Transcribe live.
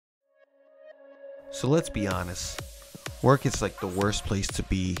So let's be honest, work is like the worst place to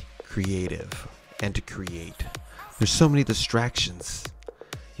be creative and to create. There's so many distractions.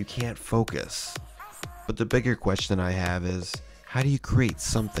 You can't focus. But the bigger question I have is, how do you create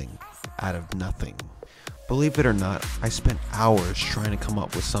something out of nothing? Believe it or not, I spent hours trying to come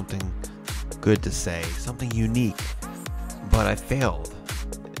up with something good to say, something unique, but I failed.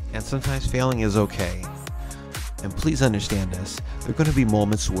 And sometimes failing is okay. And please understand this, there are going to be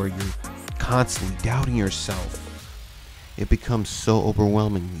moments where you're constantly doubting yourself. It becomes so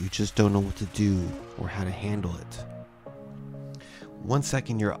overwhelming, you just don't know what to do or how to handle it. One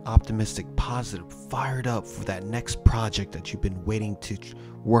second you're optimistic, positive, fired up for that next project that you've been waiting to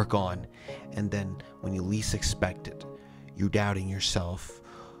work on, and then when you least expect it, you're doubting yourself.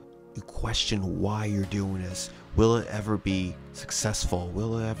 You question why you're doing this. Will it ever be successful?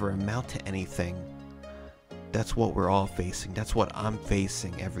 Will it ever amount to anything? That's what we're all facing. That's what I'm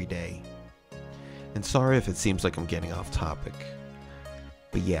facing every day. And sorry if it seems like I'm getting off topic.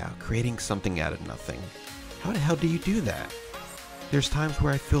 But yeah, creating something out of nothing. How the hell do you do that? There's times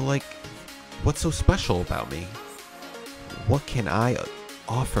where I feel like, what's so special about me? What can I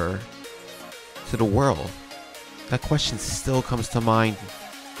offer to the world? That question still comes to mind,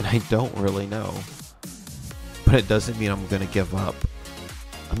 and I don't really know. But it doesn't mean I'm gonna give up.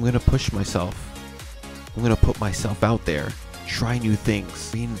 I'm gonna push myself. I'm gonna put myself out there, try new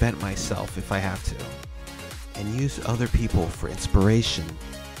things, reinvent myself if I have to, and use other people for inspiration.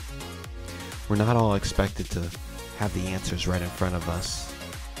 We're not all expected to have the answers right in front of us.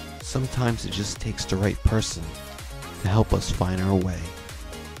 Sometimes it just takes the right person to help us find our way.